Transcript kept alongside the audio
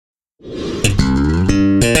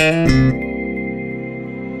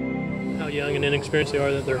inexperienced they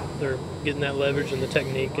are that they're getting that leverage and the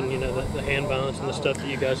technique and the hand balance and the stuff that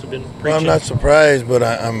you guys have been preaching? Well, I'm not surprised, but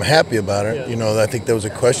I'm happy about it. Yeah. I think there was a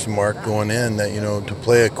question mark going in that to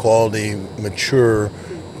play a quality, mature,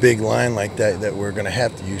 big line like that we're going to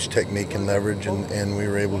have to use technique and leverage, and we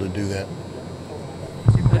were able to do that.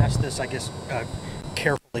 You can ask this, I guess,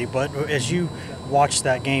 carefully, but as you watched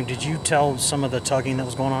that game, did you tell some of the tugging that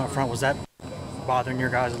was going on up front? Was that bothering your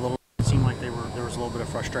guys a little? It seemed like there was a little bit of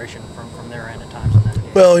frustration from their end at times in that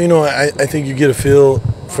game. Well, I think you get a feel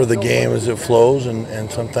for the game as it flows,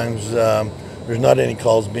 and sometimes there's not any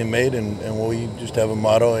calls being made, and we just have a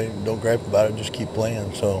motto: hey, don't gripe about it, just keep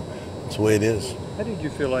playing. So it's the way it is. How did you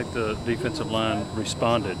feel like the defensive line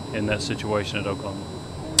responded in that situation at Oklahoma?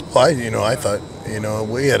 Well, I thought,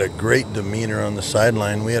 we had a great demeanor on the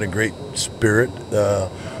sideline. We had a great spirit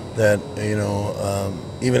that,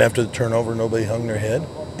 even after the turnover, nobody hung their head.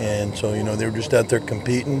 And so, they were just out there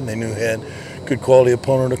competing. They knew they had a good quality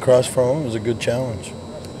opponent across from them. It was a good challenge.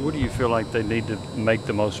 What do you feel like they need to make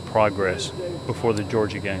the most progress before the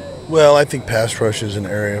Georgia game? Well, I think pass rush is an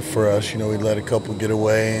area for us. We let a couple get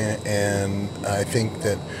away, and I think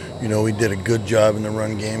that, we did a good job in the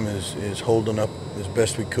run game is holding up as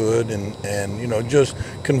best we could and just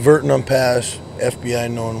converting on pass, FBI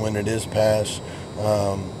knowing when it is pass,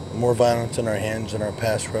 more violence in our hands and our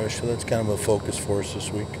pass rush. So that's kind of a focus for us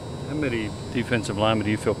this week. How many defensive linemen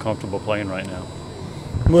do you feel comfortable playing right now?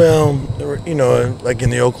 Well, like in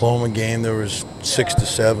the Oklahoma game, there was 6 to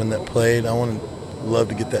 7 that played. I would love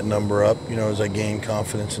to get that number up, as I gain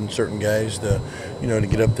confidence in certain guys to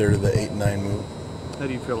get up there to the 8-9 move. How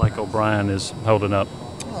do you feel like O'Brien is holding up?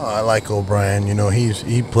 Oh, I like O'Brien.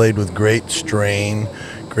 He played with great strain,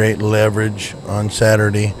 great leverage on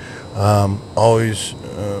Saturday. Always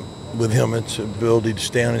with him, it's ability to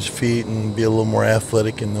stay on his feet and be a little more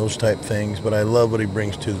athletic and those type things. But I love what he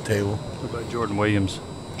brings to the table. What about Jordan Williams?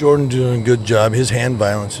 Jordan doing a good job. His hand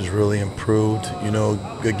violence has really improved.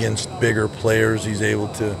 Against bigger players, he's able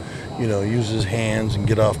to, use his hands and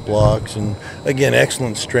get off blocks. And again,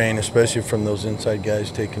 excellent strain, especially from those inside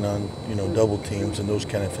guys taking on, double teams and those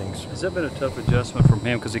kind of things. Has that been a tough adjustment from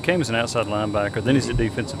him? Because he came as an outside linebacker, then he's a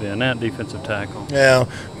defensive end, now defensive tackle. Yeah,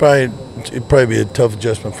 it'd probably be a tough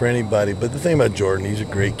adjustment for anybody. But the thing about Jordan, he's a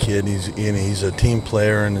great kid. He's a team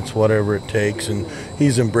player, and it's whatever it takes. And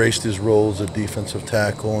he's embraced his role as a defensive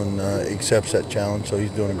tackle and accepts that challenge. So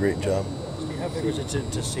he's doing a great job. How big was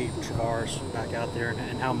it to see Travares back out there,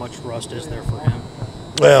 and how much rust is there for him?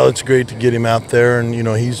 Well, it's great to get him out there, and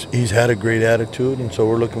he's had a great attitude, and so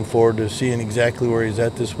we're looking forward to seeing exactly where he's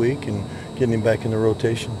at this week and getting him back in the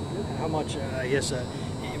rotation. How much? I guess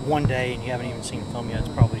one day, and you haven't even seen film yet. It's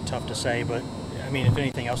probably tough to say, but I mean, if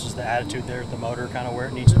anything else, is the attitude there, the motor, kind of where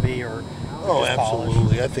it needs to be, or oh, absolutely.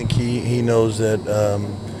 Polish? I think he knows that.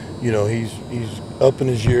 He's up in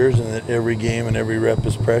his years, and that every game and every rep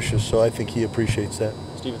is precious. So I think he appreciates that.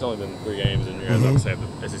 Steve, it's only been 3 games, and you guys obviously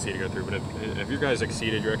have the SEC to go through. But have you guys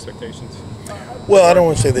exceeded your expectations? Well, I don't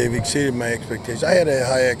want to say they've exceeded my expectations. I had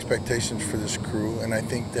high expectations for this crew, and I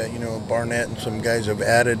think that Barnett and some guys have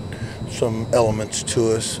added some elements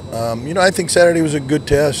to us. I think Saturday was a good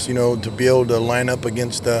test. To be able to line up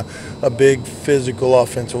against a big physical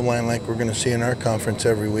offensive line like we're going to see in our conference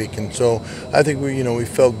every week, and so I think we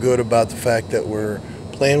felt good about the fact that we're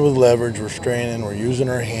playing with leverage, we're straining, we're using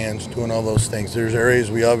our hands, doing all those things. There's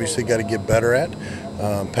areas we obviously got to get better at,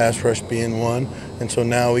 pass rush being one, and so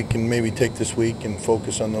now we can maybe take this week and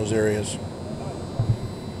focus on those areas.